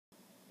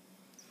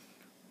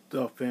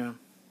What's up, fam?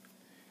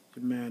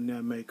 Your man,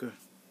 NetMaker.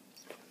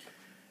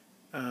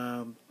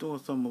 Doing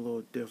something a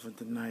little different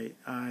tonight.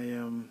 I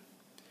am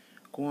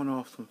going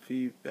off some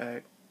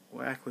feedback.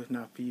 Well, actually, it's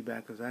not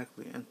feedback. It's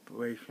actually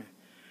inspiration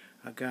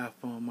I got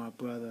from my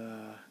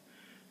brother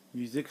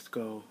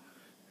Muzixco.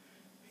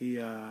 He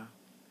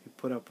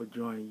put up a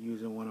joint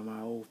using one of my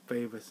old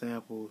favorite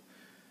samples,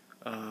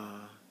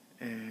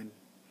 and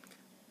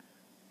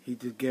he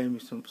just gave me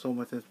so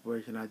much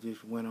inspiration. I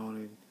just went on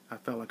and I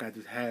felt like I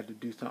just had to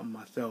do something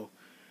myself.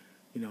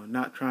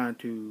 Not trying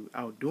to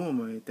outdo him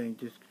or anything,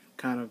 just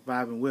kind of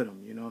vibing with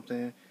him, you know what I'm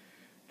saying?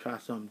 Try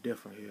something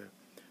different here.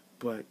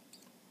 But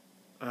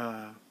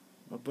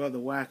my brother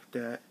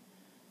Waxdat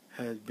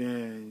has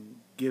been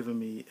giving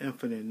me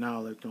infinite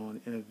knowledge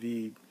on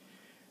MV,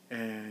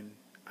 and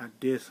I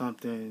did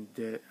something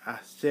that I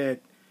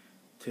said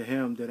to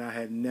him that I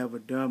had never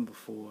done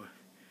before,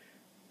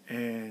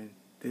 and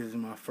this is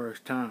my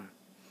first time.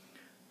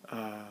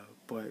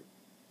 But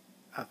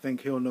I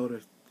think he'll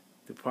notice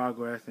the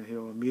progress, and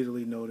he'll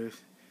immediately notice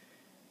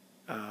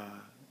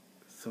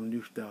some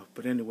new stuff.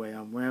 But anyway,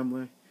 I'm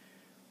rambling,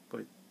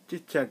 but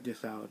just check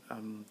this out.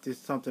 This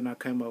is something I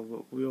came up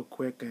with real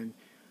quick, and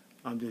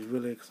I'm just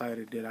really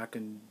excited that I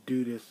can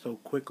do this so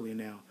quickly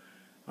now.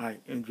 Alright,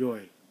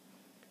 enjoy.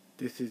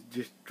 This is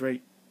just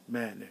straight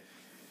madness.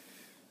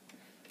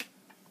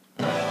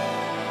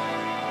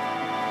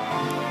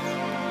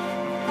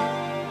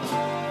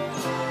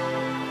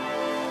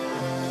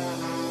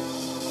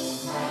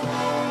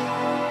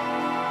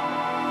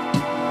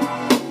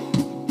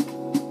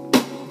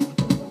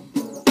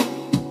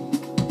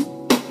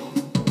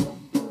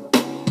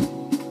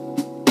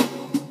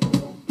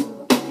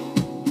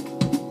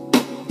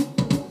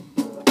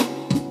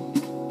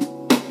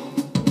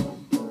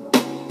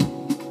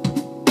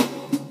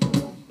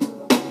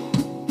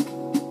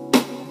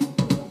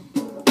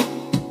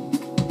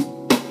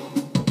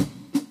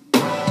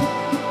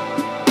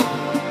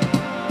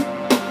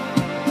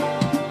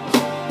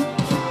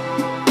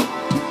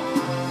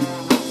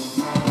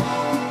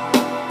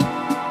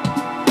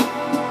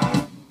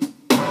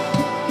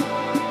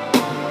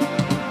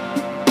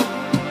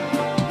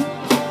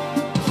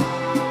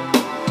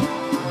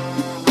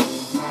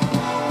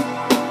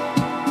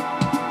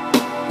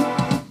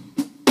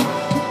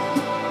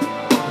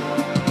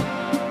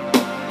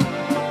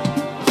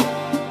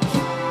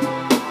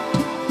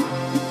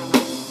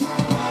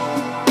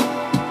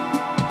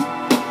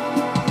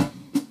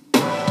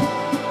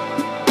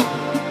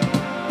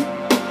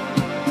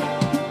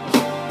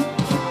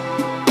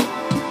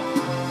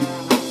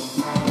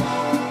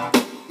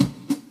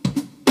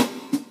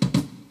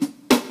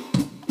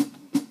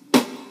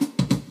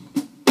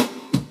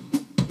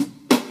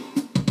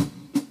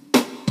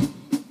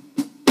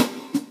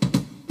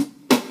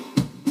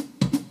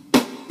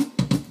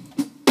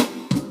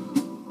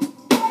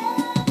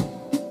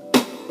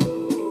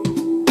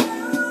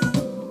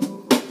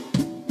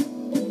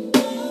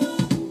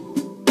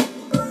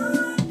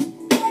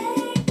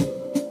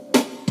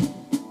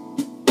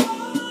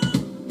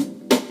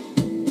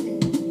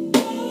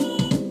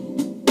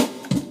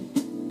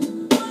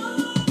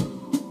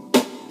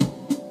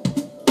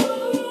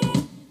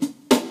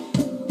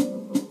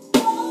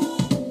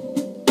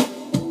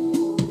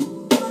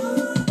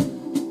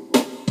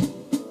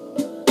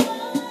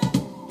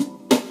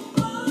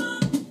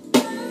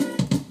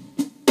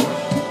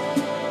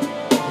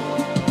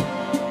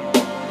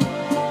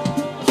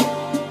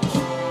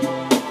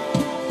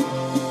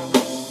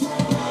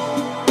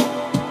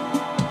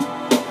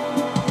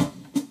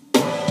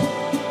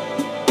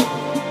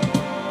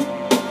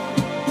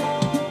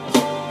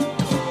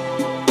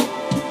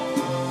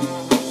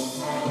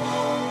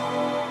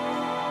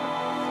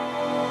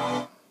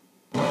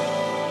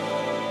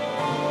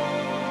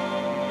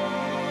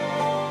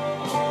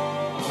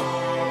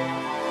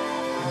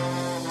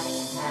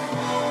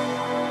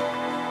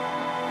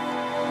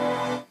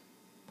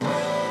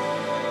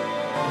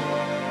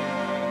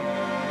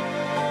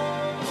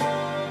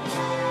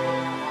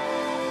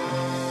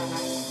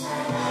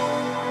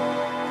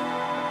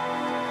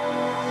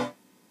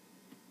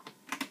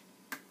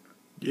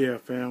 Yeah,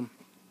 fam.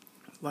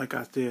 Like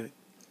I said,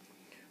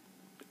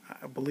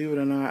 believe it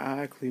or not, I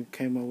actually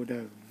came up with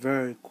that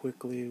very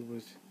quickly.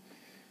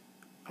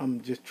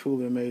 I'm just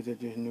truly amazed at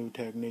this new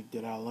technique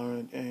that I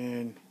learned,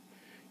 and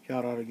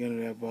shout out again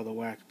to that brother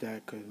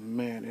Waxdat, because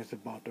man, it's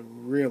about to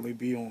really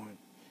be on.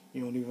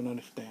 You don't even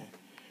understand.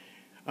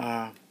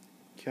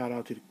 Shout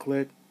out to the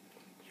clique.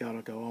 Shout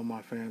out to all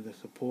my fans and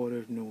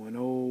supporters, new and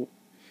old.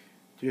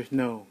 Just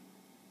know,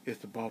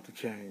 it's about to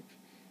change.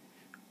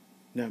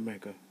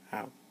 NetMaker,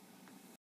 out.